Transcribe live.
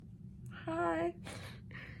Hi.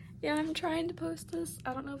 Yeah, I'm trying to post this.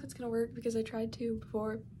 I don't know if it's gonna work because I tried to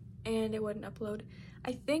before and it wouldn't upload.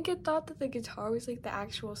 I think it thought that the guitar was like the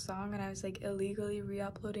actual song and I was like illegally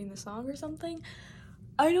re-uploading the song or something.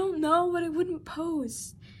 I don't know, but it wouldn't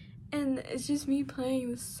post. And it's just me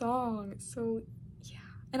playing the song. So yeah.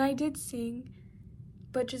 And I did sing,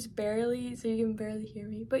 but just barely, so you can barely hear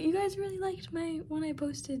me. But you guys really liked my one I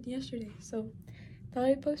posted yesterday, so thought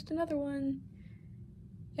I'd post another one.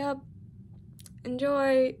 Yep.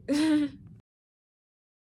 Enjoy.